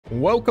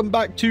Welcome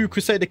back to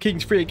Crusader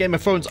Kings 3 at Game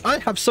of Thrones. I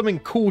have something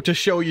cool to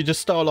show you to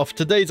start off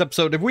today's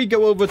episode. If we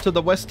go over to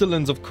the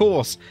Westerlands, of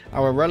course,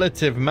 our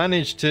relative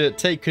managed to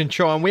take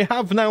control, and we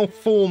have now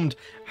formed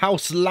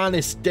House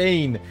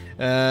Dayne.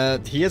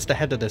 He is the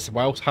head of this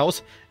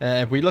house.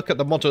 If we look at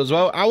the motto as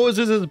well, ours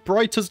is as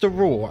bright as the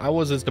raw.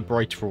 Ours is the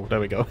bright raw. There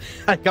we go.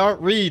 I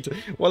can't read.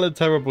 What a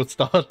terrible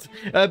start.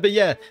 But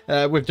yeah,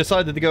 we've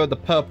decided to go with the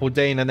purple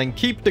Dane and then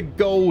keep the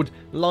gold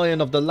lion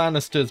of the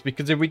Lannisters,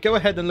 because if we go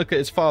ahead and look at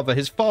his father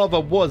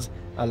was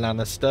a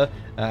Lannister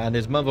and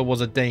his mother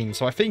was a Dane.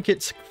 So I think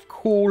it's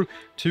cool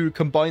to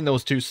combine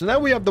those two. So now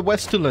we have the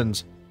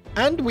Westerlands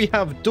and we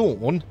have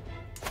Dawn.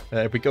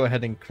 If we go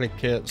ahead and click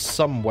here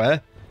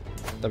somewhere,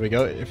 there we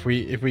go. If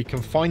we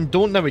can find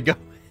Dawn, there we go.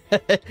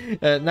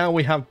 Now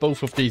we have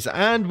both of these,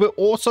 and we're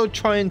also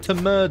trying to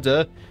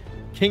murder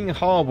King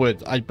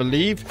Harwood, I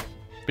believe,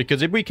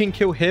 because if we can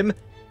kill him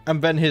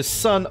and then his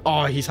son,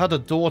 oh, he's had a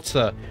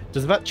daughter.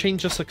 Does that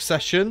change the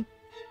succession?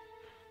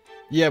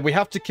 Yeah, we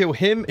have to kill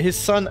him, his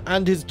son,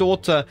 and his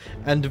daughter,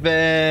 and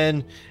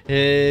then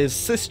his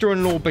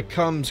sister-in-law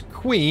becomes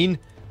queen,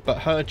 but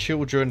her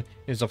children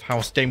is of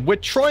House Dayne. We're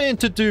trying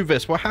to do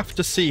this. We'll have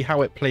to see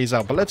how it plays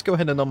out, but let's go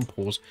ahead and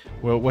unpause.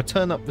 We'll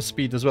turn up the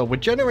speed as well. We're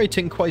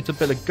generating quite a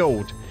bit of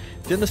gold.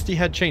 Dynasty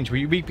head change.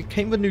 We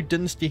became the new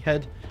dynasty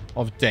head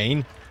of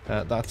Dane.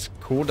 That's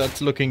cool.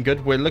 That's looking good.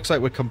 It looks like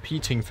we're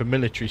competing for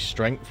military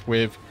strength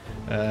with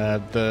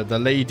the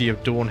Lady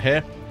of Dawn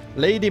here.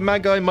 Lady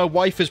Magi, my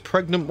wife, is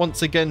pregnant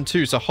once again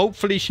too, so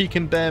hopefully she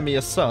can bear me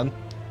a son.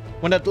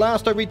 When at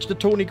last I reach the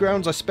tourney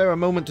grounds, I spare a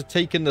moment to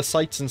take in the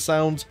sights and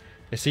sounds.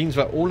 It seems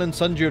that all and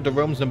sundry of the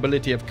realm's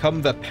nobility have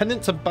come, their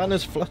pennants and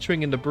banners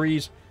fluttering in the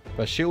breeze,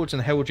 their shields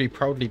and heraldry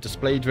proudly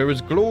displayed. There is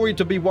glory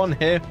to be won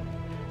here.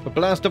 The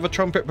blast of a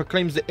trumpet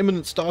proclaims the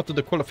imminent start of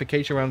the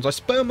qualification rounds. I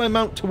spur my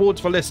mount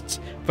towards the lists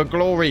for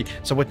glory.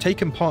 So we're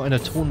taking part in a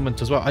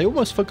tournament as well. I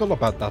almost forgot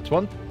about that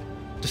one.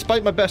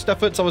 Despite my best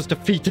efforts, I was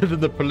defeated in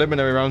the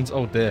preliminary rounds,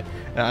 oh dear,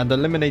 and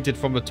eliminated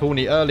from the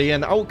tourney early,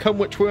 an outcome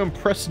which will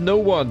impress no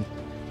one.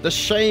 The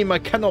shame, I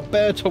cannot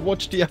bear to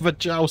watch the other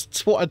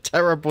jousts. What a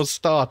terrible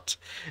start.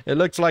 It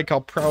looks like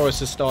our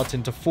prowess is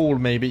starting to fall,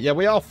 maybe. Yeah,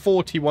 we are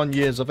 41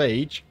 years of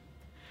age.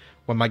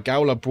 When my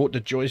Gowler brought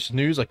the joyous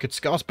news, I could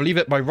scarce believe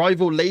it. My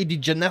rival, Lady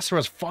Janessa,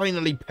 has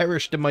finally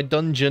perished in my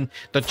dungeon.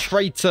 The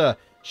traitor,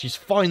 she's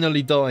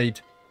finally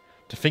died.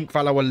 To think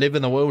that I will live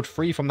in a world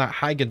free from that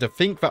hag, and to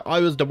think that I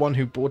was the one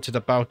who brought it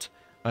about.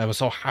 I was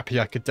so happy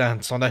I could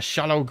dance on a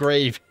shallow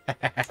grave.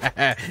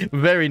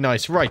 Very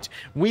nice. Right,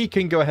 we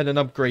can go ahead and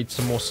upgrade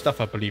some more stuff,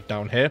 I believe,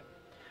 down here.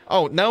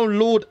 Oh, now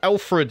Lord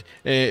Alfred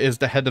is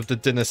the head of the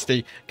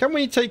dynasty. Can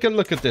we take a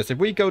look at this? If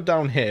we go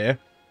down here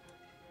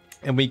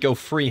and we go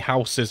 3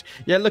 houses.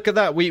 Yeah, look at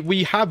that.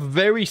 We have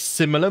very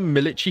similar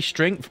military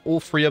strength, all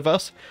 3 of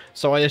us.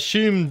 So I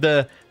assume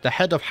the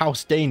head of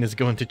House Dayne is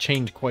going to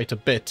change quite a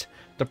bit.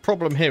 The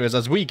problem here is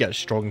as we get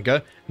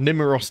stronger,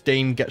 Nimeros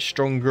Dayne gets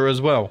stronger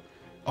as well.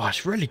 Oh,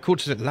 it's really cool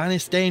to see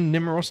Lannis Dayne,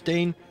 Nimeros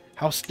Dayne,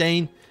 House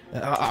Dayne.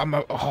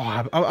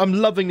 I'm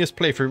loving this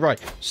playthrough.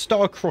 Right,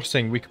 Star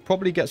Crossing. We could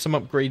probably get some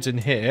upgrades in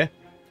here.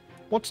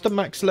 What's the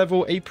max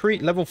level apiary?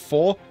 Level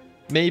 4?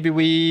 Maybe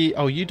we...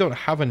 Oh, you don't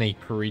have an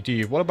apiary, do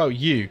you? What about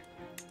you?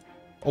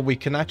 Oh, we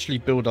can actually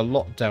build a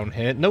lot down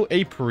here. No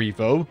apiary,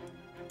 though.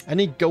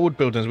 Any gold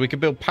buildings? We can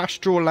build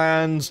pastoral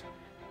lands.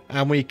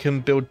 And we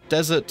can build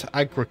desert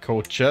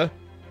agriculture.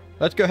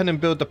 Let's go ahead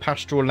and build the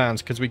pastoral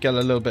lands, because we get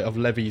a little bit of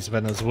levies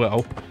then as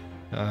well.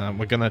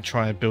 We're going to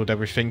try and build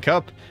everything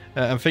up.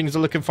 And things are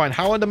looking fine.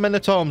 How are the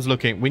men-at-arms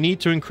looking? We need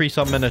to increase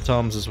our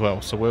men-at-arms as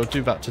well. So we'll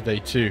do that today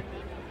too.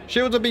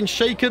 Shields have been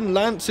shaken,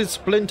 lances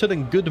splintered,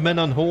 and good men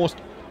unhorsed.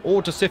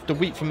 All to sift the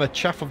wheat from the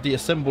chaff of the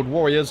assembled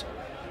warriors.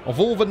 Of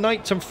all the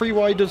knights and free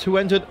riders who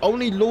entered,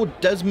 only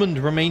Lord Desmond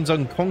remains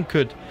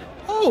unconquered.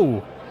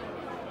 Oh!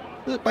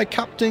 My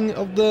captain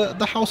of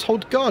the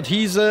household guard.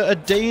 He's a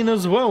Dane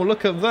as well.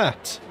 Look at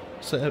that.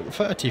 So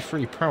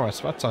 33 prowess.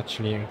 That's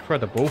actually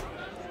incredible.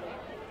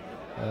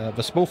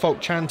 The small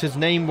folk chant his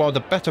name while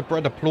the better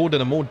bred applaud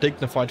in a more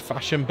dignified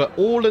fashion, but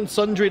all and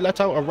sundry let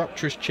out a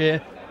rapturous cheer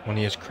when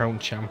he is crowned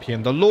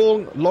champion. The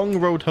long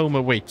road home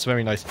awaits.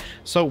 Very nice.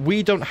 So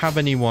we don't have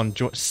anyone.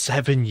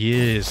 7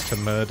 years to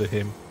murder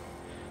him.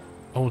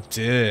 Oh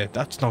dear.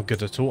 That's not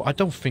good at all. I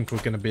don't think we're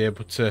going to be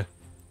able to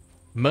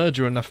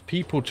murder enough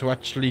people to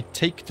actually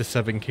take the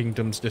 7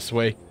 kingdoms this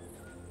way.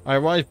 I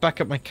arrived back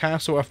at my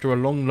castle after a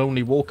long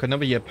lonely walk.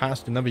 Another year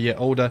passed, another year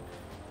older.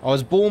 I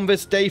was born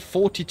this day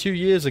 42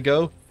 years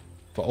ago.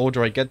 The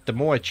older I get, the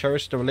more I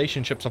cherish the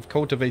relationships I've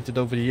cultivated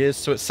over the years,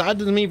 so it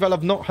saddens me that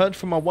I've not heard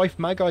from my wife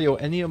Magi or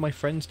any of my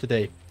friends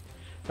today.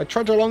 I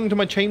trudge along to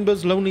my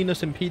chambers,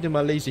 loneliness impeding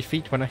my lazy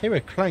feet, when I hear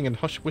a clang and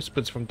hushed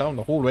whispers from down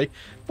the hallway.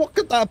 What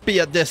could that be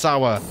at this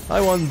hour?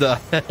 I wonder.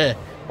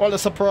 What a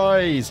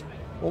surprise!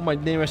 All my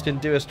nearest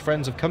and dearest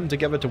friends have come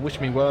together to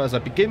wish me well as I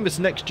begin this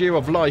next year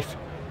of life.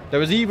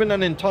 There is even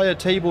an entire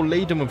table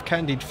laden with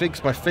candied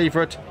figs, my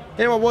favourite.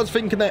 Here I was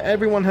thinking that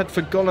everyone had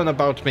forgotten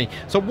about me.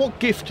 So what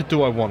gift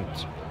do I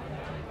want?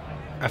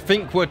 I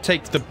think we'll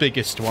take the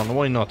biggest one.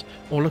 Why not?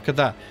 Oh, look at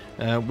that.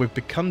 We've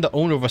become the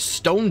owner of a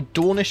stone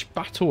Dornish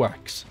battle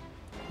axe.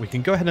 We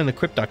can go ahead and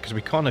equip that because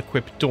we can't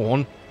equip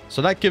Dawn.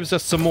 So that gives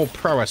us some more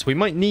prowess. We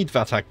might need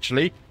that,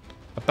 actually.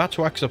 A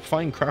battle axe of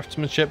fine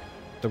craftsmanship.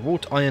 The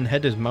wrought iron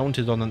head is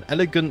mounted on an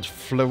elegant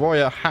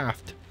Floroya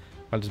haft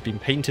that has been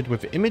painted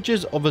with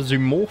images of a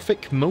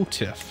zoomorphic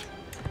motif.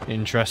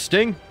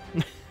 Interesting.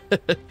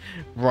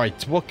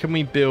 Right, what can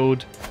we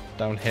build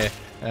down here?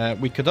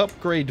 We could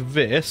upgrade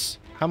this.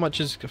 How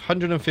much is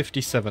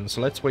 157?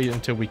 So let's wait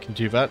until we can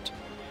do that.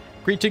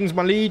 Greetings,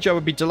 my liege. I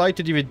would be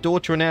delighted if your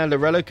daughter and heir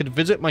Lorella could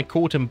visit my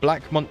court in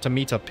Blackmont to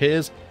meet her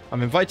peers.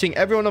 I'm inviting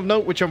everyone of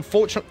note, which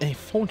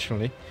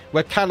unfortunately,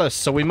 we're callous,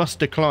 so we must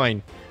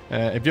decline.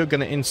 If you're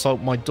going to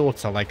insult my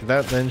daughter like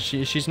that, then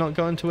she's not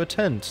going to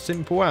attend.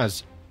 Simple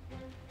as.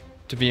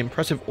 To the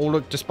impressive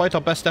Orlok, despite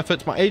our best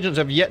efforts, my agents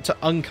have yet to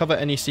uncover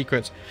any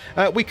secrets.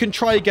 We can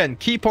try again.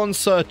 Keep on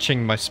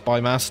searching, my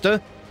spy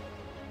master.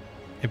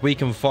 If we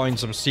can find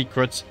some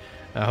secrets,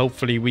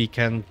 hopefully we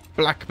can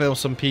blackmail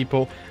some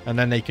people and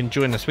then they can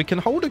join us. We can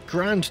hold a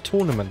grand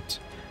tournament.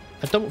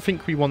 I don't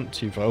think we want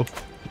to, though.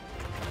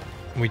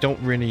 We don't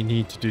really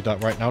need to do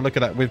that right now. Look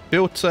at that. We've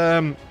built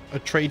a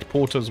trade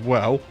port as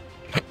well.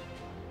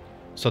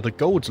 So the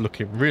gold's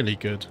looking really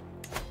good.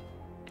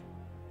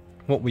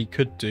 What we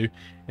could do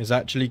is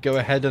actually go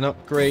ahead and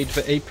upgrade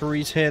the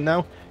apiaries here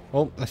now.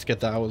 Oh, let's get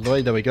that out of the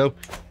way. There we go.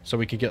 So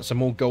we could get some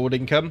more gold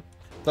income.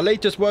 The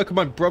latest work of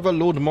my brother,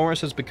 Lord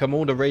Morris, has become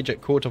all the rage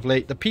at court of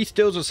late. The piece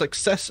deals with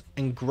success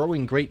and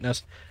growing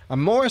greatness.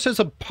 And Morris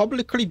has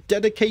publicly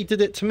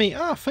dedicated it to me.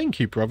 Ah, thank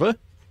you, brother.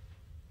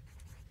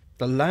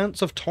 The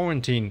Lance of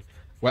Torrentine.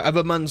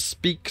 Wherever man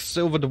speaks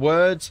silvered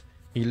words,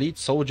 he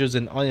leads soldiers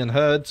in iron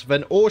herds.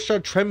 Then all shall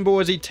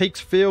tremble as he takes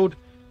field,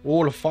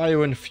 all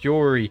fire and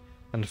fury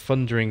and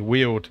thundering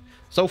wield.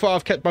 So far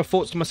I've kept my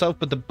thoughts to myself,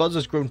 but the buzz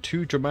has grown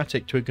too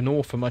dramatic to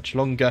ignore for much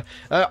longer.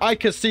 I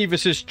can see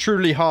this is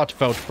truly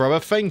heartfelt, brother.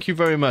 Thank you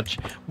very much.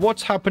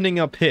 What's happening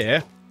up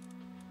here?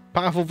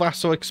 Powerful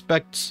vassal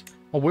expects...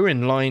 Oh, we're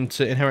in line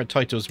to inherit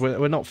titles.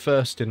 We're not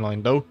first in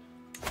line, though.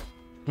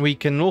 We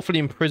can lawfully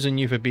imprison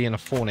you for being a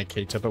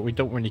fornicator, but we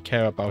don't really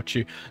care about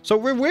you. So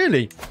we're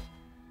really...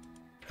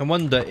 I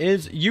wonder,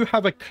 is you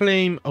have a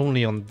claim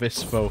only on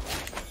this, though?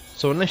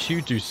 So unless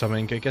you do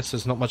something, I guess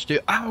there's not much to do.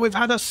 Ah, we've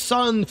had a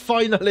son,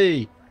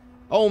 finally!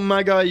 Oh,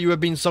 Magi, you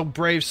have been so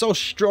brave, so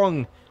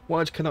strong.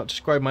 Words cannot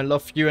describe my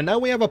love for you. And now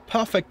we have a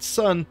perfect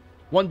son.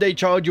 One day,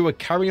 child, you will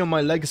carry on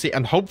my legacy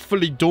and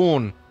hopefully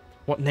Dawn.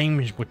 What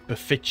names would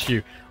befit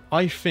you?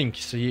 I think,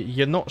 so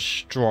you're not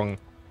strong.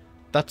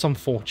 That's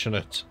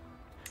unfortunate.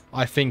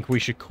 I think we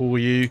should call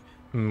you...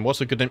 what's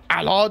a good name?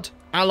 Allard?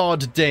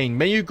 Allard Dayne.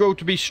 May you grow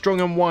to be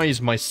strong and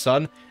wise, my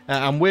son.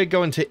 And we're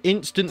going to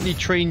instantly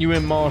train you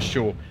in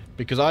martial.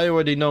 Because I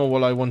already know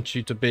what I want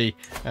you to be.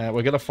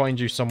 We're going to find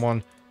you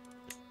someone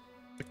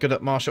good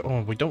at martial.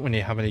 Oh, we don't really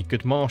have any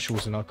good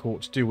marshals in our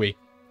courts, do we?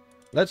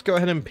 Let's go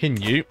ahead and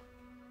pin you.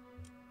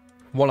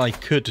 What I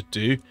could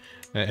do,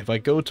 if I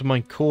go to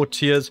my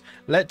courtiers,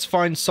 let's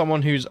find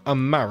someone who's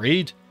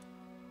unmarried.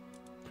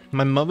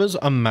 My mother's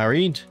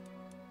unmarried.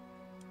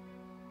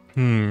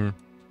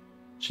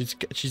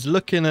 She's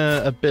looking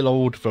a bit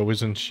old, though,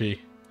 isn't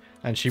she?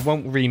 And she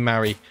won't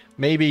remarry.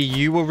 Maybe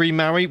you will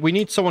remarry. We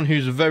need someone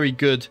who's very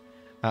good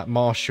at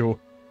martial.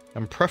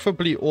 And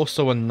preferably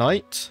also a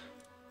knight.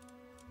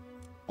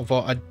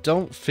 Although I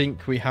don't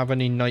think we have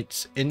any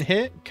knights in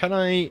here. Can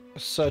I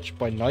search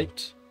by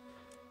knight?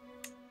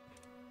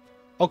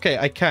 Okay,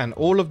 I can.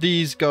 All of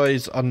these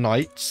guys are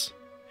knights.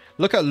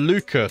 Look at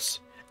Lucas.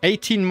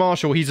 18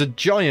 martial. He's a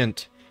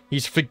giant.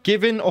 He's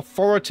forgiving,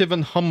 authoritative,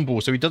 and humble.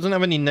 So he doesn't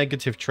have any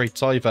negative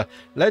traits either.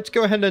 Let's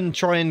go ahead and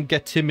try and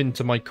get him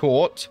into my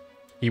court.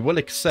 He will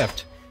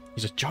accept.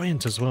 He's a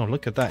giant as well.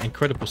 Look at that.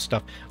 Incredible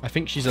stuff. I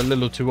think she's a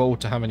little too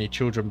old to have any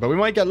children, but we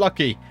might get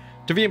lucky.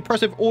 To the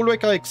impressive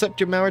Ulrich, I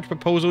accept your marriage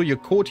proposal. Your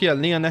courtier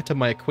Leonetta,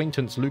 my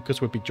acquaintance Lucas,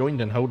 will be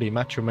joined in holy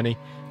matrimony.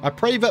 I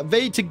pray that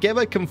they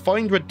together can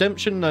find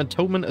redemption and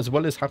atonement as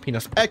well as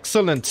happiness.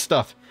 Excellent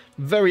stuff.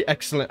 Very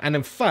excellent. And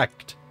in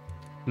fact,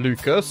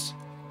 Lucas,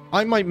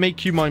 I might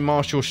make you my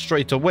marshal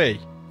straight away.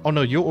 Oh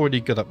no, you're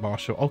already good at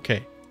martial.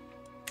 Okay.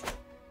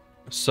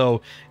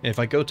 So, if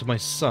I go to my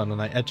son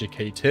and I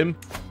educate him,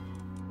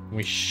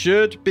 we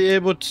should be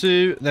able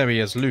to... There he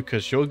is,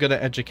 Lucas. You're going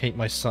to educate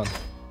my son.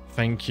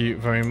 Thank you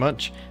very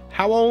much.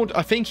 How old?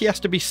 I think he has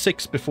to be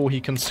 6 before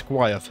he can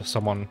squire for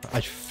someone.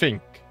 I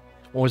think.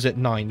 Or is it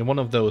 9? One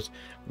of those.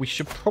 We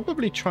should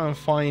probably try and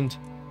find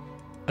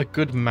a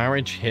good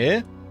marriage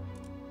here.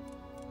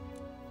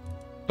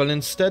 But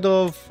instead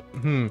of...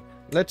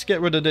 let's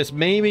get rid of this.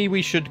 Maybe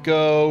we should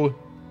go...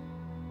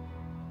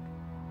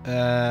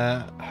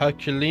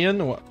 Herculean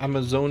or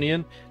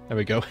Amazonian. There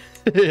we go.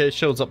 It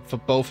shows up for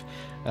both.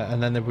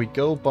 And then if we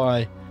go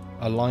by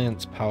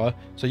alliance power.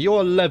 So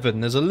you're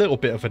 11. There's a little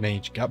bit of an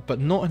age gap,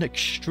 but not an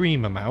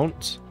extreme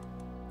amount.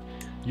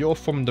 You're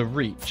from the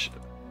Reach.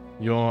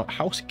 You're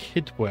House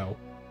Kidwell.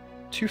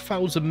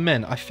 2,000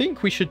 men. I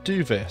think we should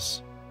do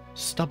this.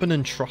 Stubborn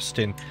and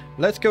trusting.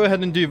 Let's go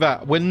ahead and do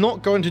that. We're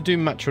not going to do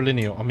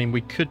matrilineal. I mean,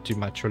 we could do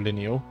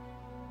matrilineal.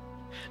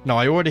 No,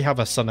 I already have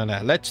a son and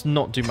heir. Let's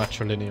not do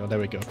matrilineal. There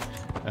we go.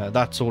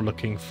 That's all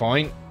looking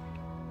fine.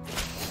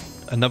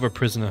 Another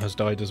prisoner has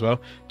died as well.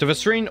 To the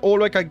serene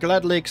Ulrich, I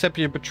gladly accept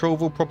your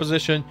betrothal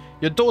proposition.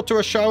 Your daughter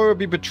Ashara will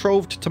be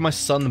betrothed to my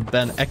son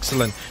Ben.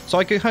 Excellent. So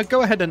I can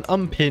go ahead and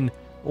unpin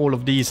all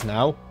of these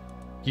now.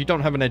 You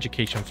don't have an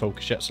education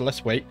focus yet, so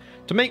let's wait.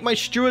 To make my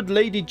steward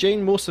Lady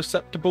Jane more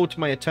susceptible to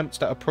my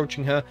attempts at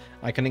approaching her,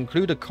 I can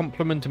include a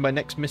compliment in my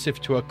next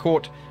missive to her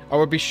court. I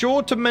will be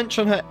sure to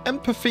mention her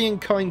empathy and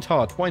kind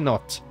heart. Why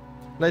not?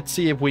 Let's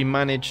see if we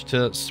manage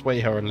to sway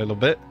her a little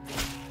bit.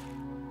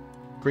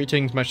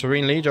 Greetings, my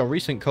serene liege. Our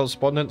recent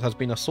correspondence has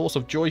been a source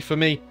of joy for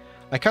me.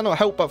 I cannot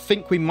help but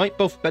think we might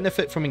both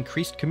benefit from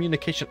increased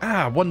communication.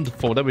 Ah,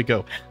 wonderful. There we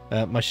go.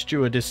 My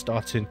steward is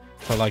starting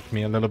to like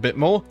me a little bit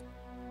more.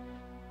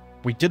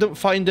 We didn't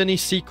find any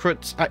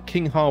secrets at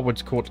King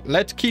Harwood's court.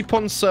 Let's keep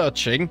on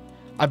searching.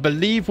 I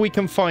believe we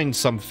can find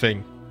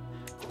something.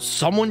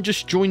 Someone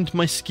just joined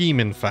my scheme,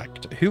 in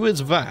fact. Who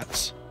is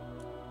that?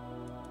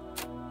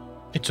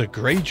 It's a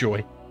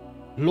Greyjoy.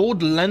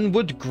 Lord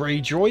Lenwood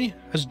Greyjoy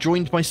has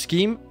joined my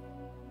scheme.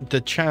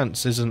 The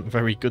chance isn't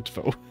very good,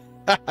 though.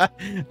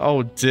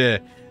 Oh,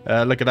 dear.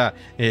 Look at that.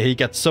 He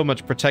gets so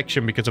much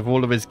protection because of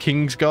all of his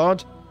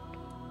Kingsguard.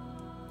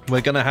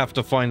 We're going to have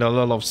to find a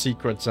lot of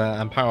secrets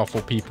and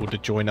powerful people to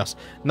join us.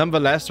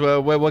 Nonetheless,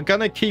 we're going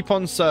to keep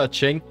on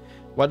searching.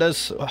 Where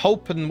there's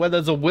hope and where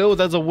there's a will,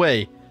 there's a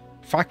way.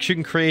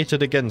 Faction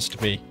created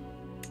against me.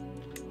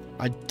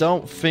 I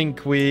don't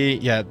think we...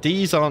 Yeah,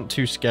 these aren't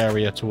too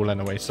scary at all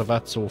anyway, so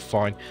that's all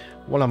fine.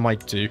 What I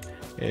might do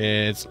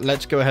is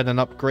let's go ahead and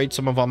upgrade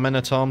some of our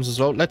men-at-arms as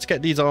well. Let's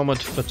get these armored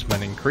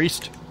footmen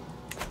increased.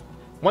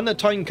 When the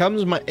time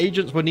comes, my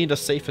agents will need a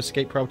safe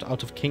escape route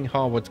out of King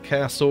Harwood's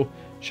castle.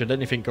 Should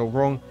anything go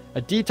wrong,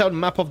 a detailed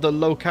map of the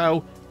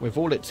locale with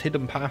all its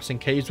hidden paths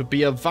and caves would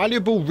be a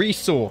valuable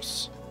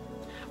resource.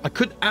 I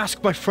could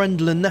ask my friend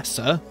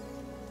Lanessa,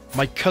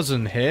 my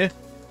cousin here.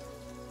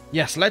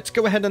 Yes, let's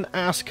go ahead and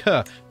ask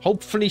her.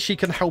 Hopefully she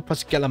can help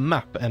us get a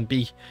map and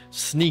be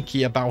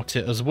sneaky about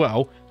it as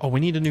well. Oh,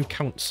 we need a new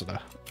counselor.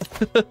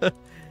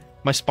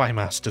 My spy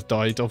master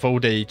died of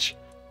old age.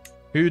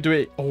 Who do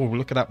we... Oh,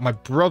 look at that. My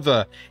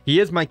brother. He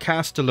is my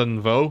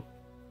castellan, though.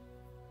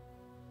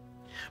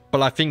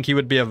 But I think he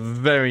would be a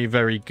very,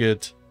 very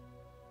good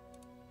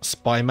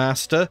spy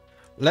master.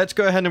 Let's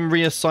go ahead and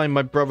reassign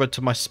my brother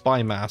to my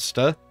spy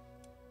master.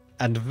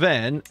 And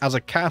then, as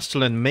a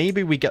castellan,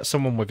 maybe we get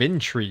someone with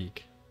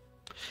intrigue.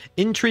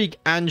 Intrigue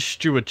and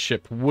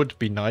stewardship would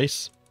be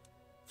nice.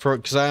 For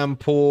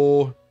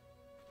example,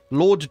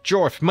 Lord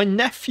Jorth, my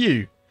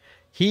nephew.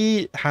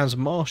 He has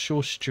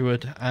martial,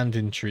 steward, and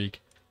intrigue.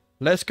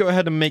 Let's go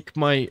ahead and make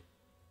my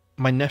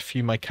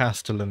nephew my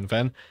castellan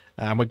then.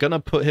 And we're going to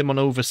put him on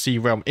Oversea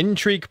Realm.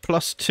 Intrigue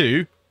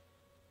 +2.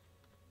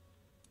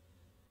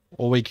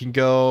 Or we can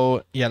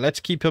go... Yeah, let's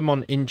keep him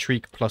on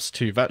Intrigue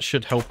 +2. That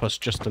should help us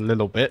just a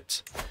little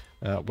bit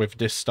with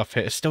this stuff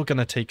here. It's still going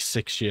to take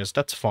 6 years.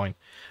 That's fine.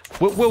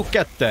 We'll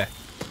get there.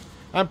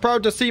 I'm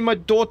proud to see my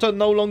daughter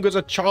no longer as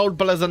a child,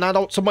 but as an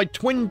adult. So my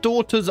twin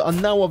daughters are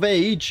now of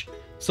age.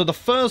 So the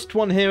first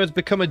one here has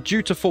become a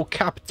dutiful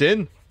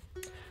captain.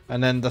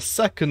 And then the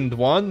second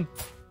one...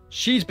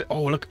 She's been...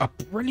 Oh, look, a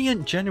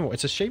brilliant general.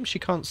 It's a shame she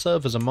can't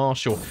serve as a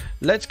marshal.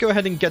 Let's go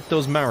ahead and get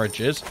those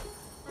marriages.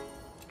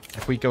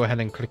 If we go ahead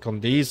and click on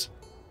these.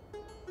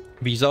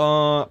 These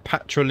are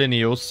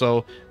patrilineal,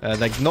 so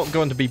they're not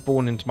going to be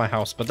born into my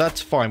house. But that's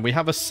fine. We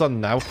have a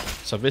son now,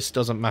 so this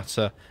doesn't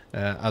matter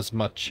as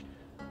much.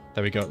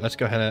 There we go. Let's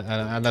go ahead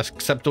and let's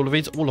accept all of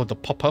these. All of the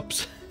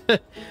pop-ups.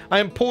 I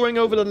am poring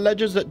over the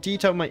ledgers that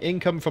detail my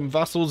income from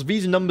vassals.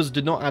 These numbers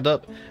do not add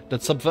up. The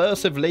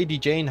subversive Lady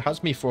Jane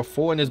has me for a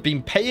fool and has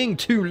been paying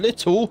too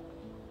little.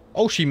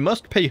 Oh, she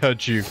must pay her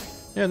due.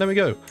 Yeah, there we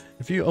go.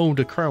 If you owed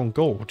a crown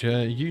gold,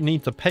 you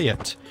need to pay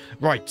it.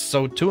 Right,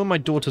 so 2 of my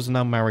daughters are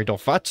now married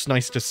off. That's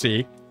nice to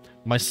see.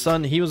 My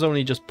son, he was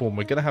only just born.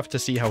 We're going to have to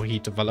see how he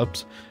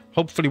develops.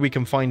 Hopefully we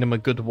can find him a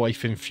good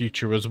wife in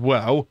future as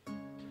well.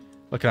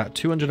 Look at that,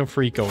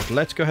 203 gold.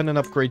 Let's go ahead and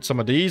upgrade some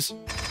of these.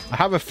 I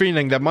have a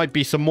feeling there might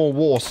be some more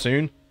war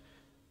soon.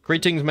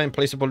 Greetings, my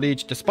implacable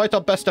liege. Despite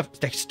our best efforts,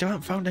 they still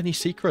haven't found any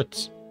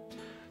secrets.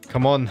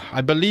 Come on,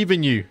 I believe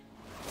in you.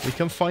 We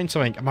can find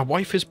something. And my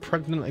wife is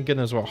pregnant again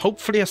as well.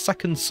 Hopefully a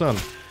second son.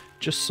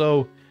 Just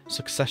so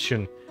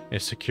succession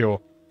is secure.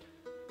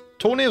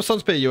 Tourney of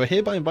Sunspit. You are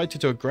hereby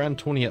invited to a grand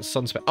tourney at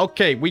Sunspit.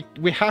 Okay,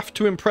 we have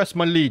to impress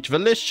my liege. The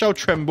list shall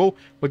tremble.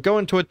 We're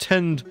going to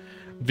attend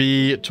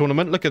the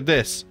tournament. Look at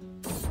this.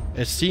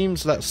 It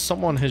seems that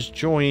someone has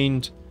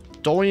joined.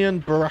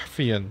 Dorian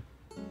Baratheon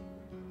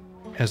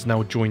has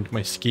now joined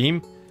my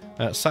scheme.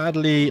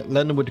 Sadly,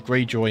 Lenwood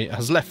Greyjoy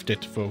has left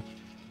it, though.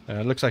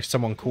 Looks like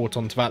someone caught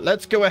onto that.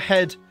 Let's go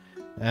ahead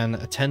and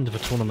attend the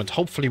tournament.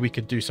 Hopefully we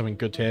could do something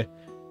good here.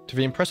 To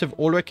the impressive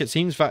Ulrich, it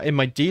seems that in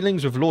my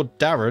dealings with Lord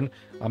Darren,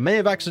 I may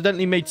have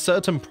accidentally made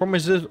certain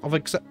promises of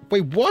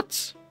Wait,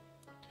 what?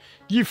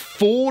 You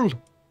fool!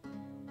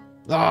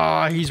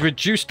 Ah, he's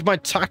reduced my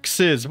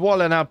taxes.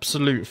 What an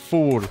absolute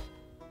fool.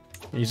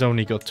 He's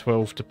only got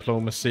 12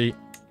 diplomacy.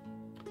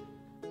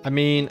 I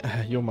mean,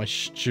 you're my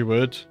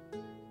steward.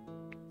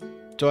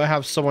 Do I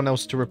have someone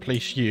else to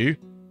replace you?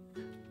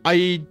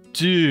 I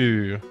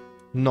do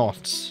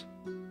not.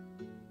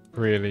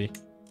 Really.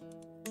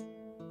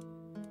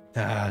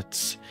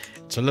 It's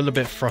a little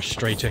bit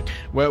frustrating.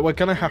 We're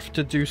going to have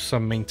to do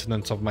some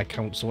maintenance of my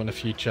council in the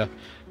future.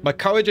 My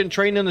courage and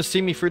training has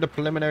seen me through the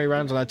preliminary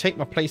rounds, and I take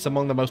my place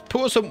among the most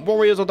puissant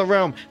warriors of the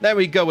realm. There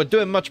we go. We're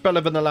doing much better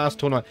than the last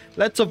tournament.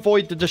 Let's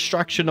avoid the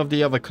distraction of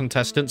the other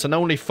contestants and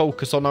only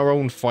focus on our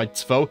own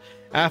fights, though.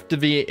 After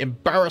the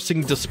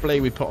embarrassing display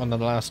we put on the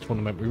last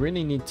tournament, we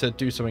really need to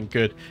do something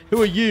good.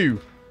 Who are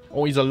you?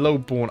 Oh, he's a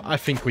lowborn. I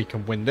think we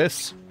can win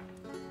this.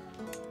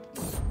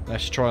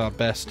 Let's try our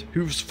best.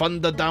 Hooves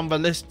thunder down the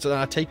list, and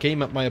I take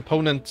aim at my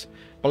opponent.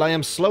 But I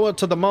am slower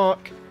to the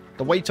mark.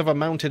 The weight of a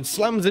mountain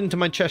slams into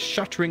my chest,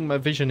 shattering my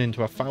vision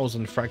into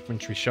 1,000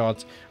 fragmentary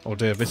shards. Oh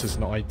dear, this is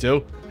not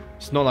ideal.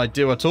 It's not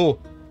ideal at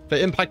all.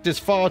 The impact is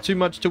far too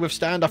much to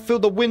withstand. I feel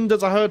the wind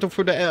as I hurtle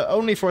through the air,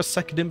 only for a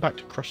second impact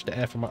to crush the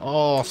air from my...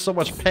 Oh, so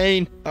much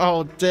pain.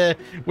 Oh dear,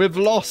 we've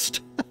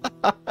lost.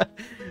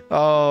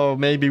 Oh,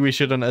 maybe we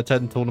shouldn't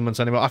attend tournaments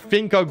anymore. I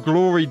think our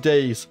glory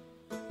days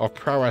of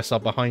prowess are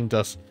behind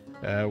us.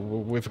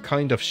 We've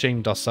kind of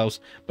shamed ourselves.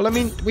 But I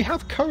mean, we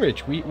have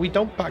courage. We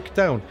don't back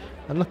down.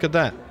 And look at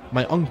that.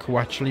 My uncle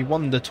actually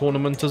won the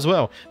tournament as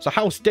well. So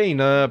House Dayne,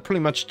 pretty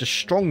much the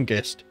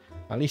strongest,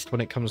 at least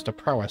when it comes to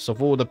prowess,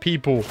 of all the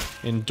people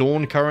in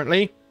Dawn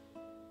currently.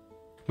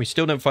 We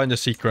still don't find a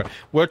secret.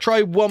 We'll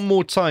try one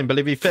more time, but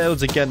if he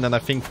fails again, then I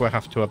think we'll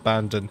have to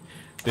abandon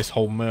this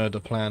whole murder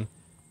plan.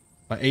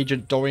 My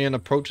agent Dorian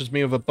approaches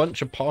me with a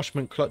bunch of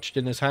parchment clutched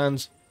in his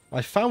hands.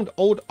 I found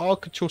old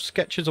architectural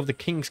sketches of the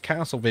king's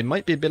castle. They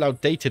might be a bit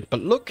outdated,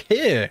 but look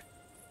here.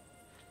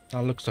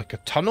 That looks like a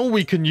tunnel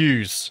we can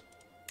use.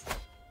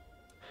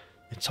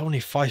 It's only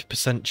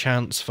 5%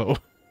 chance, though.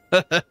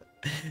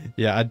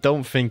 Yeah, I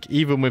don't think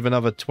even with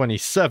another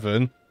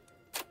 27,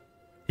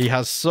 he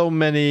has so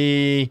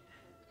much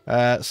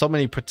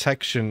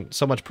protection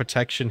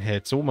here.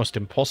 It's almost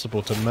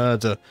impossible to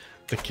murder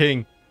the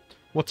king.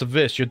 What's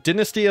this? Your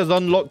dynasty has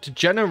unlocked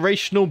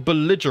generational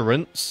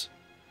belligerence.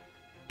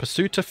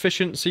 Pursuit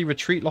efficiency,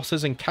 retreat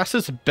losses, and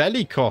Cass's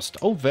belly cost.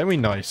 Oh, very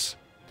nice.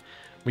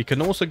 We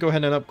can also go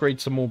ahead and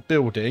upgrade some more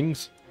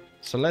buildings.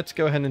 So let's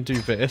go ahead and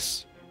do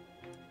this.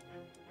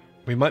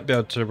 We might be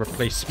able to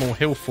replace small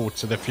hill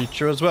forts in the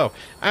future as well.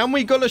 And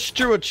we got a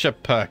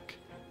stewardship perk.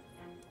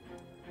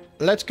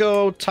 Let's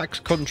go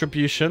tax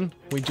contribution.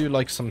 We do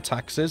like some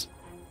taxes.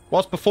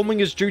 Whilst performing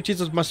his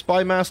duties as my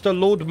spy master,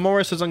 Lord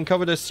Morris has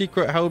uncovered a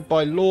secret held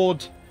by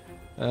Lord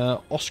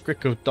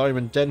Osric of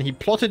Diamond Den. He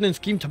plotted and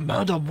schemed to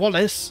murder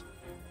Wallace.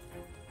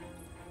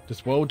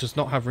 This world does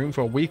not have room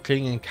for a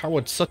weakling and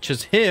coward such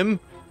as him.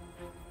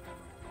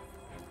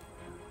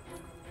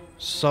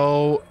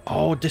 So,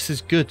 oh, this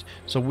is good.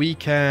 So we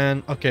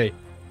can, okay,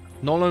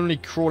 not only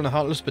cruel and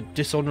heartless, but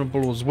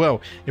dishonorable as well.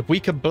 If we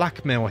can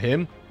blackmail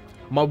him.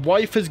 My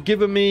wife has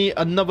given me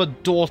another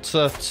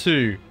daughter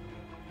too.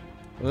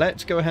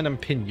 Let's go ahead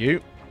and pin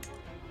you.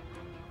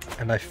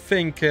 And I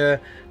think,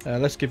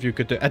 let's give you a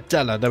good...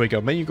 Adela, there we go.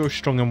 May you go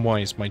strong and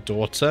wise, my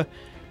daughter.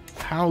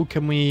 How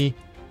can we...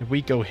 If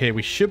we go here,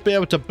 we should be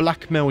able to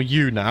blackmail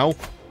you now.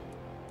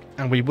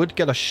 And we would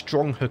get a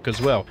strong hook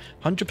as well.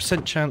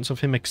 100% chance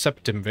of him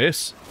accepting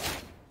this.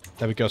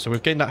 There we go. So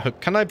we've gained that hook.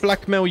 Can I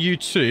blackmail you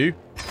too?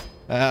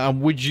 And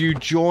would you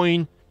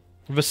join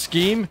the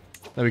scheme?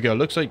 There we go.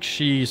 Looks like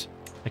she's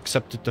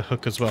accepted the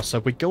hook as well. So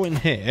if we go in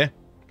here...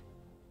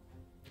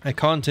 I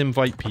can't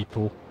invite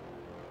people.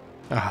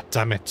 Ah,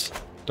 damn it.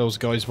 Those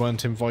guys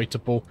weren't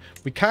invitable.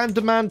 We can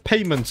demand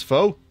payments,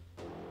 though.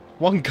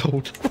 1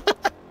 gold.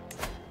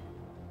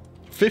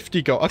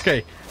 50 gold.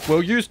 Okay,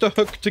 we'll use the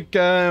hook to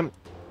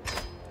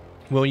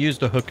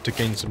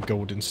gain some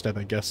gold instead,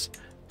 I guess.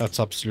 That's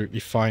absolutely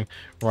fine.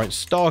 Right,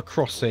 Star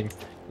Crossing.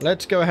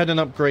 Let's go ahead and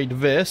upgrade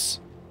this.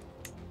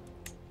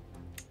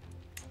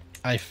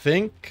 I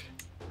think.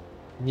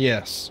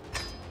 Yes.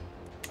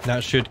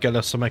 That should get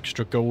us some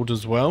extra gold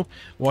as well.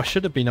 Well, I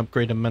should have been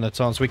upgrading men at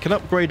arms. We can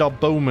upgrade our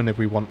bowmen if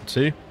we want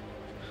to.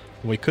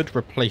 We could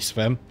replace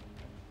them.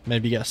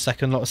 Maybe get a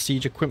second lot of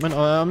siege equipment.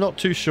 I'm not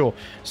too sure.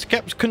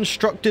 Skeps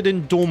constructed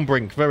in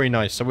Dawnbrink. Very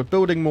nice. So we're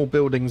building more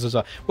buildings as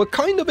well. We're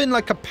kind of in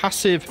like a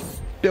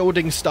passive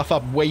building stuff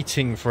up,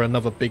 waiting for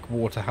another big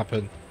war to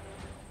happen.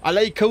 I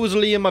lay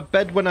cozily in my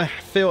bed when I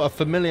feel a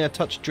familiar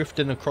touch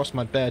drifting across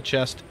my bare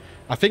chest.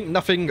 I think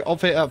nothing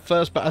of it at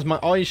first, but as my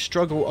eyes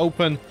struggle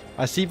open,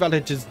 I see that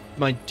it is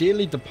my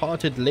dearly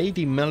departed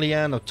Lady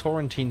Melian of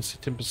Torrentine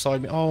sitting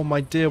beside me. Oh,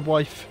 my dear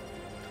wife.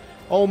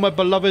 Oh, my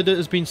beloved, it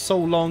has been so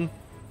long.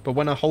 But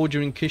when I hold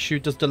you and kiss you,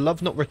 does the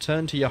love not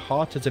return to your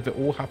heart as if it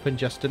all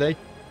happened yesterday?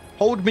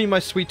 Hold me, my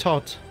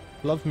sweetheart.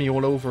 Love me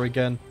all over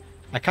again.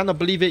 I cannot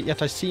believe it,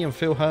 yet I see and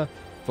feel her.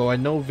 Though I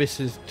know this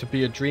is to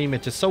be a dream,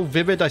 it is so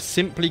vivid I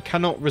simply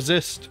cannot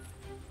resist.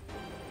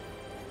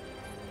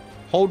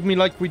 Hold me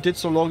like we did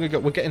so long ago.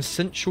 We're getting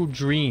sensual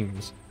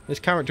dreams. This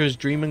character is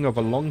dreaming of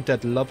a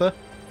long-dead lover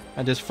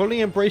and is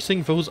fully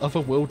embracing those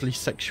otherworldly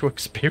sexual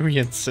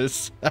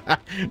experiences.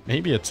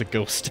 Maybe it's a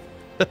ghost.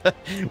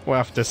 We'll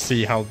have to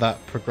see how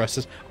that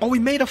progresses. Oh, we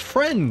made a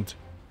friend!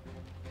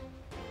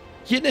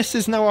 Yinis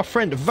is now our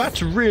friend.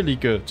 That's really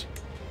good.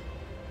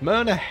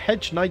 Myrna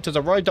Hedge Knight has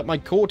arrived at my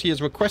court. He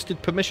has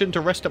requested permission to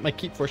rest at my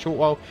keep for a short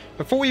while.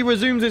 Before he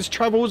resumes his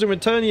travels, in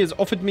return he has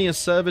offered me a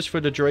service for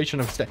the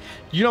duration of his stay.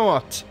 You know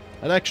what?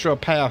 An extra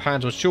pair of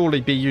hands will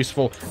surely be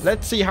useful.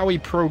 Let's see how he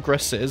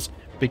progresses,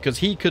 because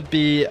he could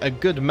be a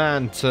good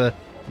man to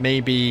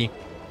maybe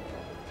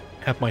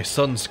have my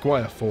son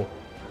squire for.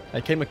 I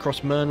came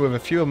across Myrn with a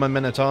few of my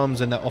men-at-arms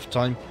in their off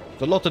time.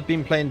 The lot had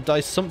been playing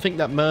dice, something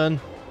that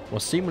Myrn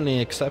was seemingly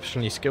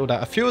exceptionally skilled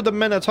at. A few of the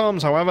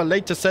men-at-arms, however,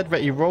 later said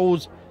that he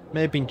rolls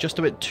may have been just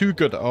a bit too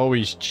good. Oh,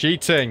 he's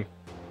cheating.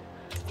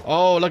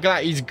 Oh, look at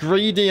that. He's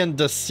greedy and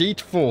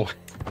deceitful.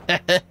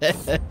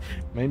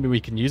 Maybe we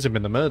can use him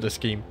in the murder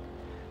scheme.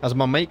 As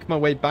I make my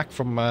way back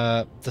from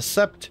the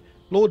Sept,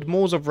 Lord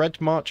Moors of Red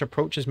March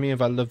approaches me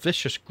with a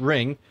lascivious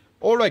grin.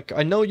 Ulrich,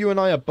 I know you and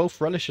I are both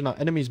relishing our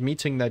enemies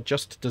meeting their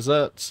just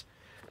deserts.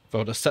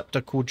 Though the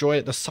Scepter call joy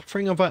at the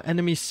suffering of our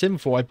enemies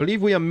sinful, I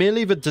believe we are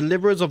merely the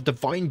deliverers of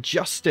divine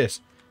justice.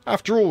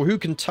 After all, who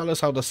can tell us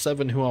how the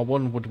seven who are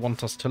one would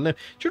want us to live?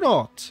 Do you know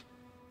what?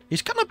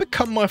 He's gonna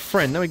become my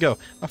friend. There we go.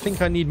 I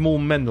think I need more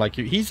men like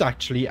you. He's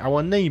actually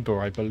our neighbour,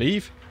 I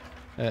believe.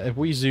 If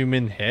we zoom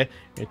in here,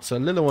 it's a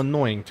little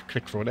annoying to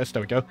click through this.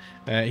 There we go.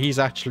 He's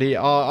actually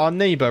our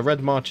neighbour.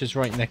 Red March is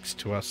right next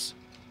to us.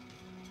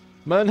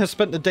 Myrn has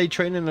spent the day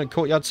training in the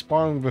courtyard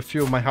sparring with a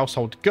few of my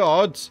household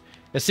guards.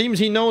 It seems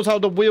he knows how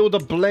to wield a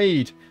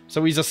blade,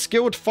 so he's a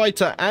skilled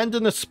fighter and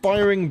an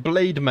aspiring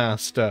blade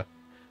master.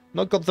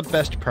 Not got the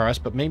best prowess,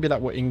 but maybe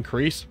that will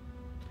increase.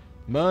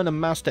 Myrn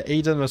and Master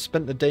Aiden have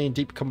spent the day in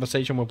deep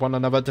conversation with one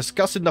another,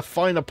 discussing the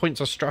finer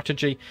points of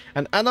strategy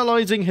and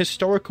analysing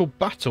historical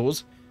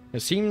battles.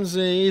 It seems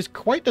he's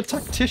quite the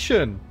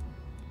tactician.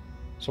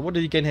 So what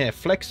did he get here?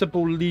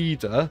 Flexible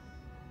leader.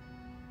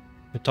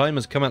 The time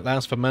has come at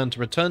last for Myrn to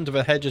return to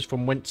the hedges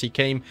from whence he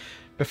came.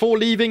 Before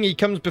leaving, he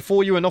comes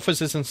before you and offers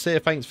his sincere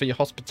thanks for your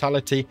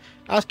hospitality,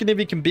 asking if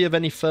he can be of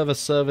any further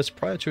service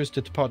prior to his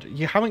departure.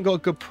 You haven't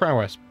got good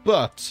prowess,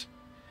 but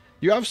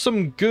you have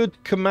some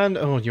good command.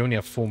 Oh, you only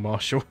have 4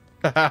 martial.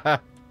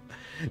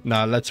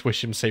 Nah, let's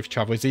wish him safe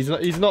travels.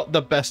 He's not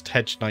the best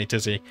hedge knight,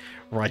 is he?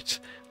 Right,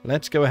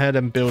 let's go ahead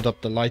and build up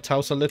the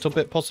lighthouse a little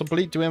bit,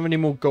 possibly. Do we have any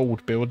more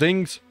gold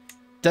buildings?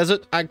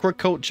 Desert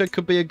agriculture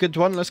could be a good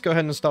one. Let's go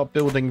ahead and start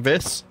building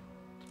this.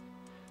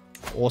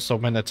 Also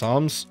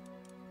men-at-arms.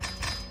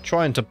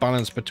 Trying to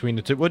balance between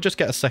the two. We'll just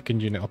get a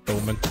second unit of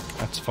bowmen.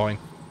 That's fine.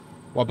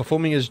 While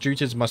performing his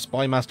duties as my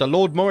spy master,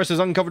 Lord Morris has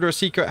uncovered a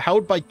secret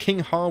held by King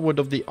Harwood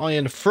of the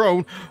Iron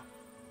Throne.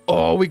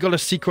 Oh, we got a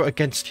secret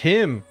against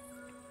him.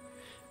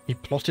 He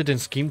plotted and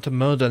schemed to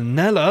murder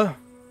Nella.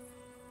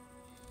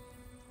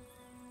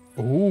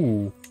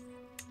 Ooh.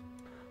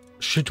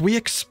 Should we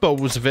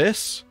expose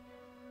this?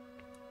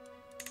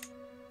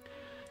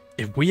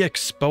 If we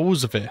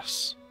expose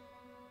this,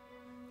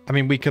 I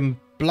mean, we can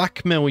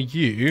blackmail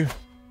you.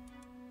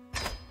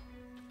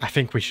 I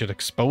think we should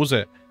expose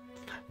it.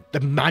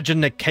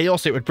 Imagine the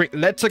chaos it would bring.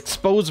 Let's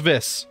expose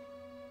this.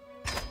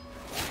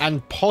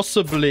 And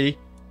possibly,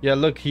 yeah,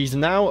 look, he's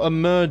now a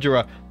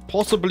murderer.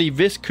 Possibly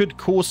this could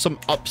cause some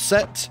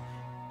upset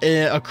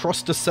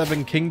across the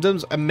 7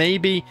 kingdoms. And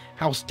maybe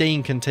House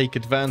Dayne can take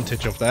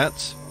advantage of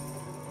that.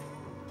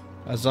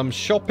 As I'm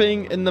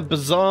shopping in the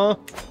bazaar,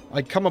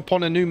 I come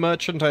upon a new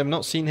merchant I have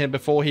not seen here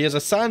before. He is a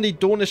sandy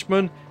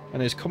Dornishman,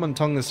 and his common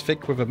tongue is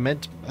thick with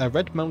a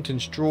red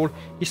mountain's drawl.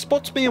 He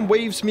spots me and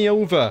waves me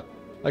over.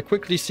 I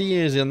quickly see he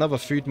is another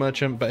food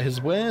merchant, but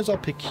his wares are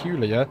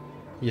peculiar.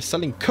 He is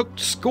selling cooked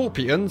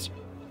scorpions.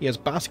 He has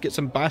baskets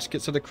and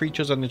baskets of the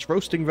creatures and is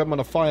roasting them on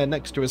a fire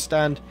next to his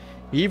stand.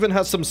 He even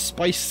has some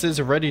spices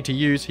ready to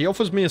use. He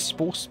offers me a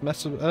sports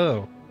mess of...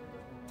 Oh.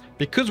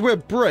 Because we're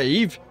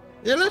brave...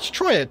 Yeah, let's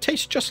try it.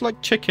 Tastes just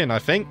like chicken, I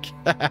think.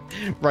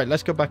 Right,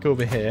 let's go back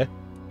over here.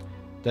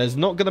 There's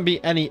not going to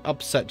be any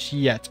upsets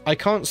yet. I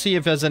can't see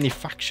if there's any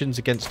factions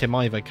against him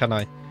either, can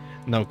I?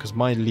 No, because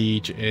my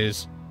liege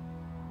is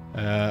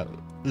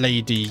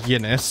Lady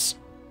Yinis.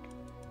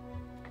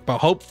 But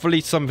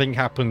hopefully something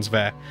happens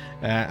there.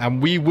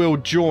 And we will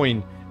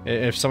join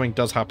if something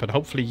does happen.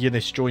 Hopefully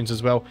Yinis joins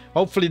as well.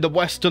 Hopefully the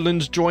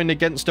Westerlands join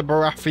against the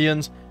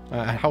Baratheons.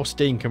 House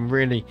Dayne can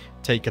really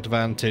take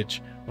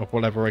advantage of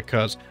whatever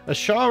occurs.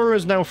 Ashara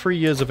is now 3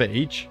 years of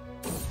age.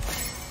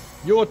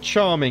 You're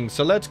charming,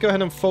 so let's go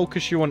ahead and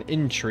focus you on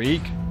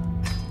intrigue.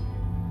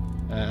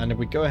 And if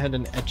we go ahead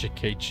and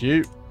educate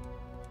you,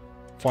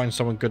 find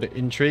someone good at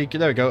intrigue.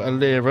 There we go,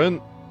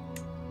 Aliran.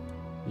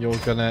 You're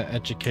gonna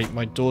educate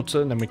my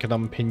daughter, and then we can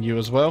unpin you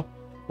as well.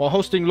 While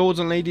hosting lords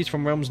and ladies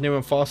from realms near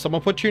and far, some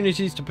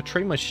opportunities to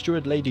portray my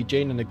steward Lady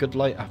Jane in a good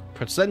light have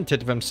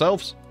presented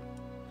themselves.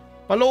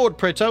 My lord,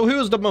 pray tell, who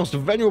is the most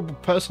venerable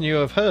person you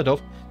have heard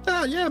of?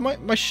 Ah, yeah,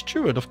 my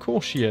steward, of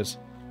course she is.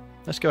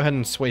 Let's go ahead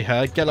and sway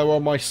her, get her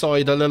on my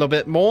side a little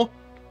bit more.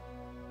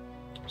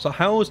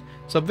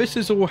 So this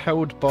is all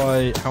held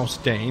by House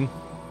Dayne.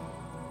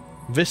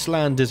 This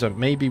land isn't.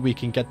 Maybe we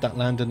can get that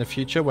land in the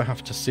future. We'll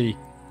have to see.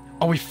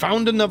 Oh, we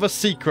found another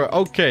secret.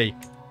 Okay.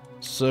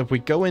 So if we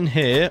go in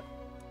here.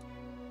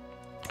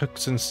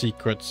 Hooks and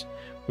secrets.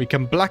 We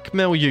can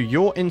blackmail you.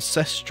 You're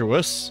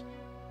incestuous.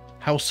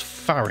 House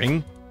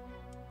Faring.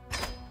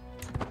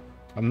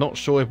 I'm not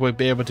sure if we'll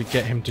be able to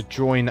get him to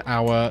join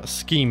our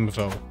scheme,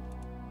 though.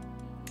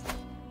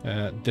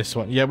 This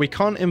one. Yeah, we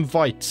can't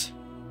invite.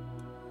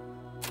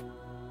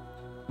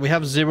 We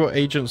have 0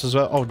 agents as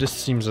well. Oh, this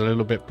seems a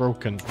little bit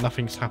broken.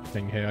 Nothing's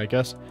happening here, I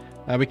guess.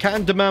 We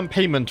can demand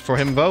payment for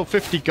him, though.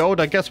 50 gold.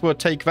 I guess we'll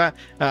take that.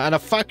 And a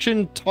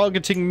faction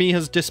targeting me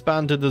has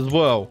disbanded as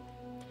well.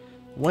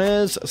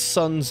 Where's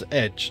Sun's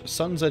Edge?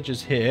 Sun's Edge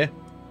is here.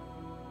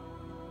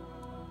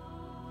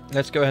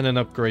 Let's go ahead and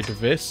upgrade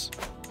this.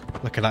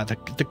 Look at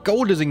that. The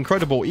gold is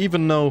incredible,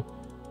 even though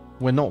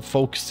we're not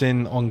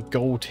focusing on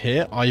gold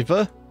here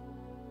either.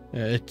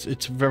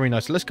 It's very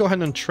nice. Let's go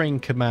ahead and train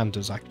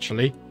commanders,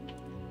 actually.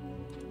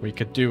 We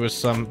could do with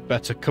some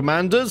better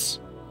commanders.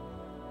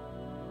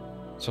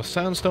 So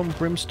sandstone,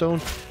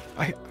 brimstone.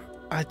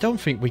 I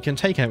don't think we can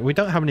take it. We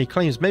don't have any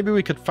claims. Maybe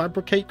we could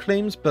fabricate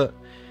claims, but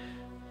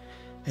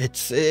it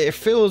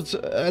feels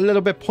a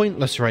little bit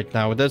pointless right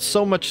now. There's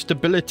so much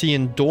stability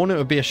in Dawn. It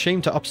would be a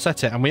shame to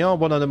upset it. And we are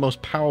one of the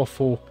most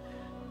powerful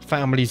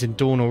families in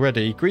Dawn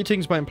already.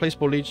 Greetings, my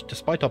implacable liege.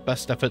 Despite our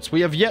best efforts,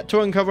 we have yet to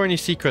uncover any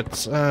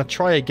secrets.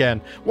 Try again.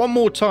 One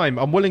more time.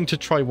 I'm willing to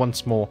try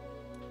once more.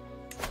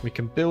 We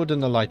can build in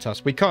the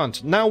lighthouse. We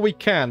can't. Now we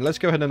can. Let's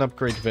go ahead and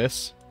upgrade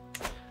this.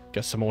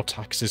 Get some more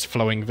taxes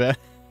flowing there.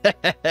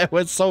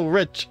 We're so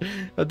rich.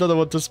 I don't know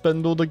what to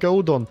spend all the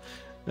gold on.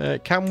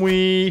 Can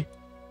we...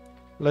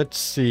 Let's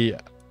see.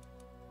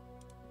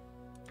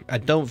 I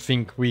don't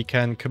think we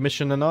can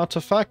commission an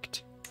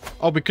artifact.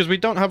 Oh, because we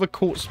don't have a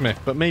courtsmith.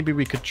 But maybe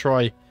we could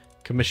try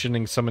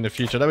commissioning some in the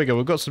future. There we go.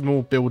 We've got some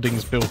more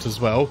buildings built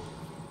as well.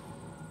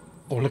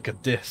 Oh, look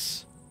at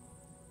this.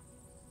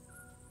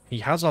 He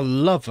has a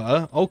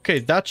lover. Okay,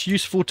 that's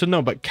useful to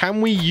know. But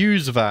can we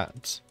use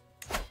that?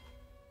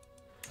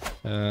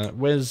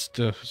 Where's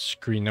the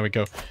screen? There we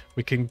go.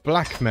 We can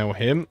blackmail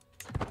him.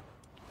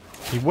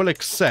 He will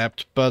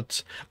accept,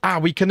 but... Ah,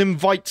 we can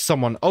invite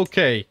someone.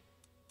 Okay.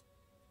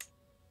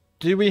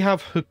 Do we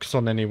have hooks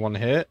on anyone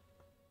here?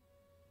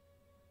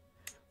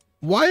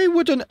 Why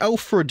would an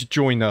Alfred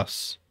join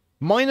us?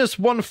 Minus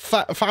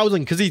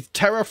 1,000 because he's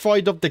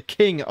terrified of the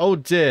king. Oh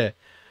dear.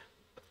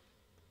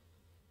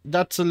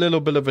 That's a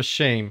little bit of a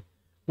shame.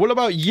 What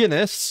about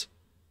Yinnis?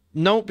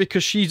 No,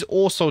 because she's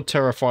also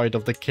terrified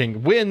of the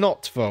king. We're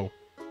not, though.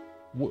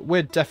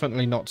 We're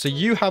definitely not. So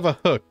you have a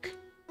hook.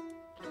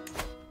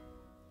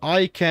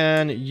 I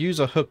can use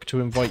a hook to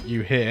invite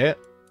you here.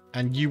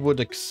 And you would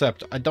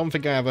accept. I don't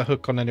think I have a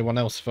hook on anyone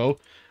else, though.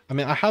 I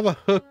mean, I have a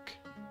hook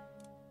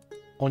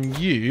on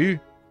you.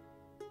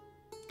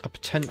 A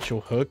potential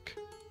hook.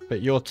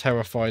 But you're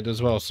terrified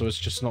as well, so it's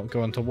just not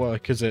going to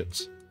work, is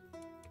it?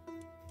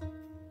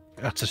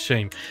 That's a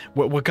shame.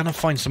 We're going to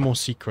find some more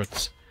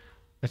secrets.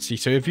 Let's see.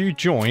 So if you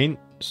join...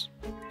 So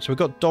we've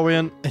got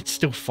Dorian. It's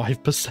still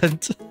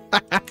 5%.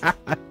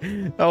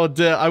 Oh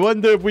dear. I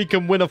wonder if we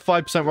can win a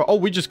 5%. Oh,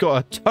 we just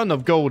got a ton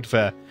of gold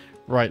there.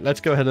 Right,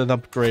 let's go ahead and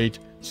upgrade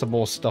some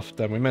more stuff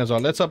then. We may as well.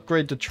 Let's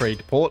upgrade the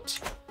trade port.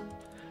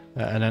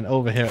 And then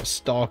over here at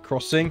Star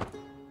Crossing.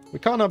 We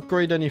can't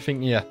upgrade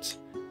anything yet.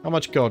 How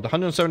much gold?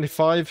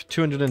 175,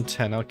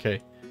 210.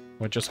 Okay.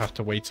 We'll just have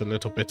to wait a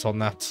little bit on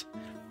that.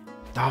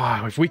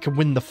 Ah, if we can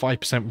win the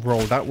 5%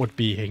 roll, that would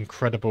be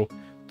incredible.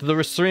 To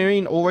the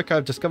Serene Ulrich,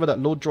 I've discovered that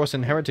Lord Dross'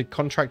 inherited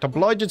contract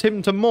obliges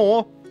him to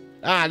more.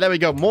 Ah, there we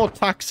go. More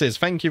taxes.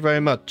 Thank you very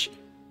much.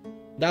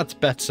 That's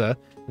better.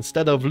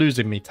 Instead of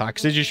losing me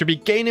taxes, you should be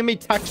gaining me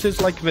taxes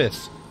like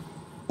this.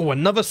 Oh,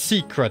 another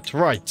secret.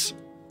 Right.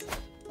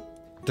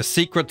 The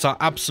secrets are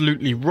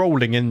absolutely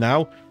rolling in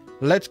now.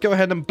 Let's go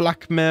ahead and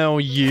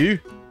blackmail you.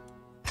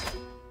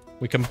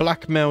 We can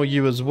blackmail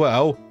you as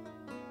well.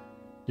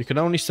 You can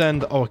only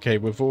send... Oh, okay.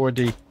 We've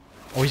already...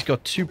 Oh, he's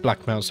got 2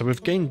 blackmails. So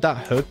we've gained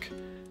that hook.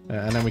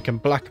 And then we can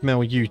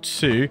blackmail you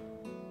too.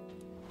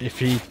 If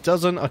he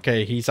doesn't...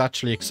 Okay, he's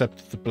actually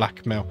accepted the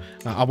blackmail.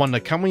 I wonder,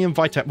 can we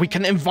invite him? We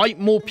can invite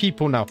more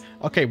people now.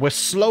 Okay, we're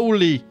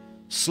slowly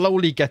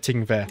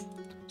getting there.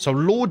 So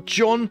Lord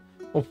John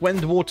of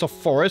Wendwater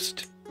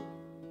Forest.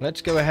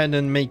 Let's go ahead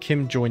and make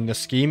him join the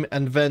scheme.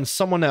 And then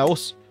someone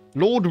else.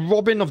 Lord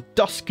Robin of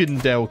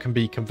Duskendale can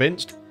be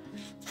convinced.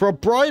 For a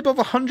bribe of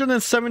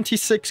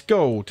 176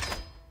 gold.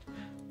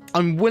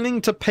 I'm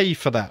willing to pay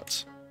for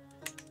that.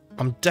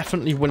 I'm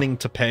definitely willing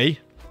to pay.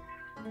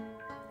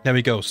 There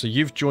we go. So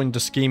you've joined the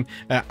scheme.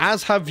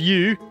 As have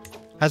you.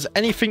 Has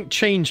anything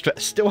changed?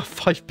 Still a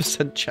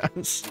 5%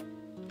 chance.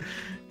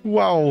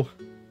 Wow.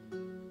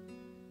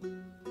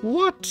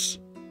 What?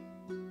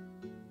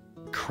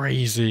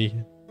 Crazy.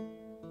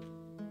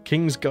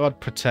 King's Guard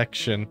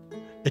protection.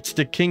 It's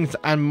the King's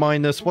and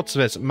minus... What's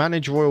this?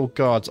 Manage Royal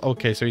Guards.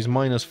 Okay, so he's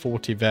minus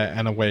 40 there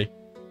and away.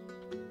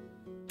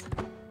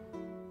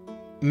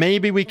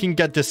 maybe we can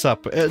get this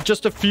up.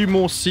 Just a few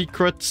more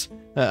secrets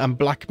and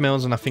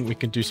blackmails, and I think we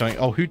can do something.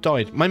 Oh, who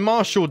died? My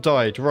marshal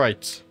died.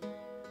 Right.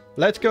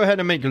 Let's go ahead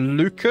and make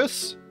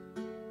Lucas.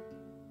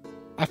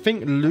 I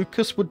think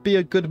Lucas would be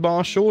a good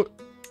marshal.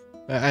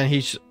 And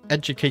he's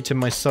educating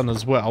my son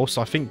as well,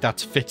 so I think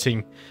that's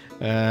fitting.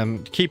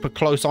 Keep a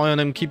close eye on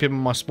him, keep him in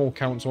my small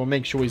council, and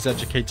make sure he's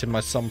educating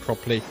my son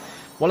properly.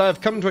 While I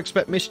have come to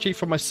expect mischief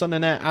from my son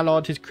and heir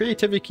Allard, his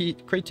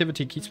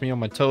creativity keeps me on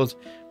my toes.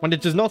 When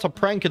it is not a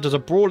prank, it is a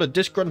brawl, a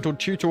disgruntled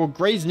tutor, or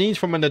Gray's needs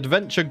from an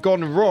adventure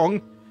gone wrong.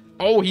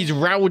 Oh, he's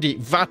rowdy.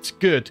 That's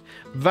good.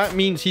 That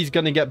means he's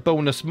going to get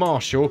bonus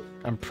martial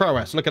and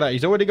prowess. Look at that.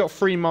 He's already got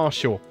 3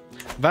 martial.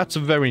 That's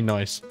very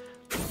nice.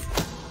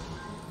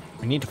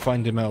 We need to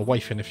find him a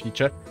wife in the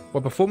future.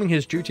 While performing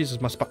his duties as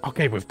my spy.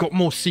 Okay, we've got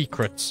more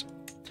secrets.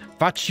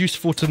 That's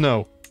useful to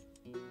know.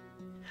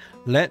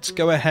 Let's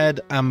go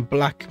ahead and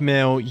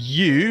blackmail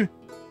you.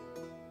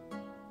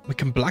 We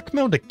can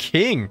blackmail the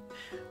king.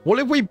 What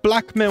if we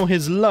blackmail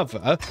his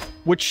lover?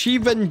 Would she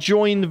then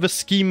join the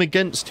scheme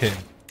against him?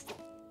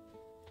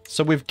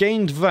 So we've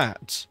gained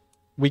that.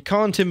 We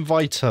can't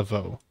invite her,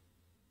 though.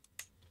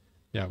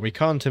 Yeah, we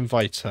can't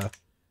invite her.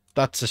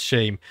 That's a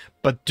shame.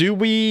 But do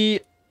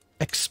we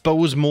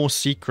expose more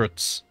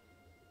secrets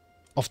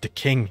of the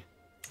king?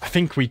 I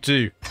think we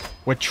do.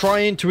 We're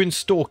trying to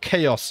install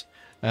chaos.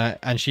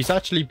 And she's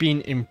actually been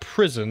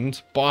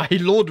imprisoned by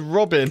Lord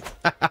Robin.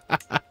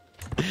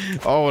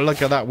 Oh,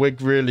 look at that. We're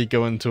really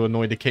going to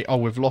annoy the king. Oh,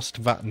 we've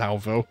lost that now,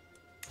 though.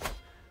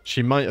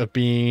 She might have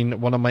been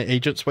one of my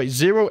agents. Wait,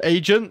 0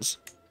 agents?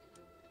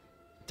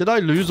 Did I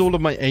lose all of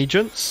my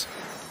agents?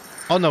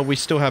 Oh, no, we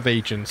still have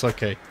agents.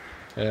 Okay.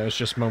 It was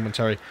just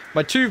momentary.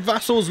 My 2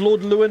 vassals,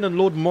 Lord Lewin and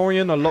Lord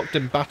Morion, are locked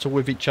in battle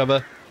with each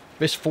other.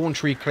 This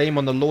Fawntree claim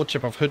on the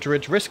lordship of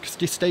Hoodridge risks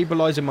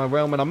destabilizing my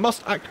realm, and I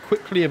must act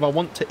quickly if I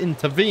want to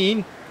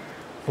intervene.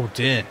 Oh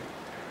dear.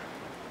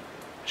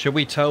 Should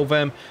we tell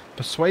them,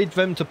 persuade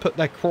them to put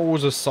their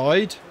quarrels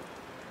aside?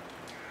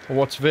 Or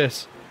what's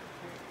this?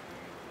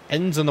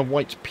 Ends in a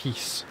white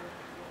peace.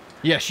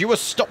 Yes, you will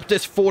stop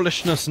this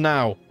foolishness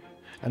now.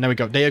 And there we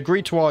go. They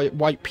agreed to our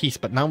white peace,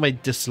 but now they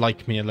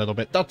dislike me a little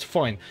bit. That's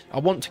fine. I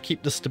want to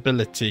keep the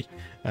stability.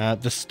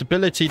 The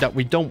stability that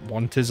we don't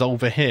want is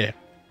over here.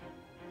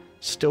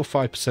 Still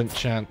 5%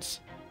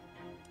 chance.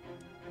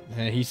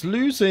 He's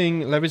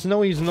losing. There is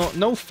no, he's not.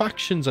 No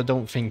factions, I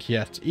don't think,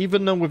 yet.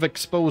 Even though we've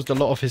exposed a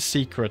lot of his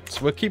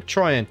secrets. We'll keep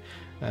trying.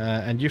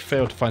 And you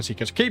failed to find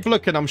secrets. Keep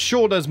looking. I'm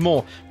sure there's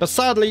more. But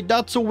sadly,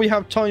 that's all we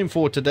have time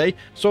for today.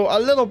 So a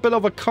little bit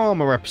of a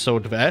calmer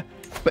episode there.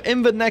 But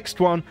in the next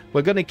one,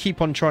 we're going to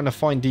keep on trying to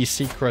find these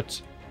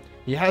secrets.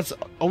 He has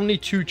only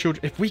 2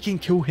 children. If we can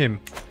kill him,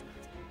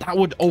 that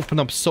would open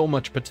up so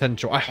much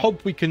potential. I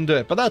hope we can do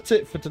it. But that's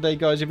it for today,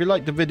 guys. If you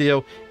liked the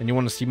video and you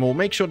want to see more,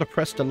 make sure to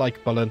press the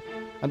like button.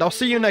 And I'll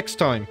see you next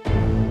time.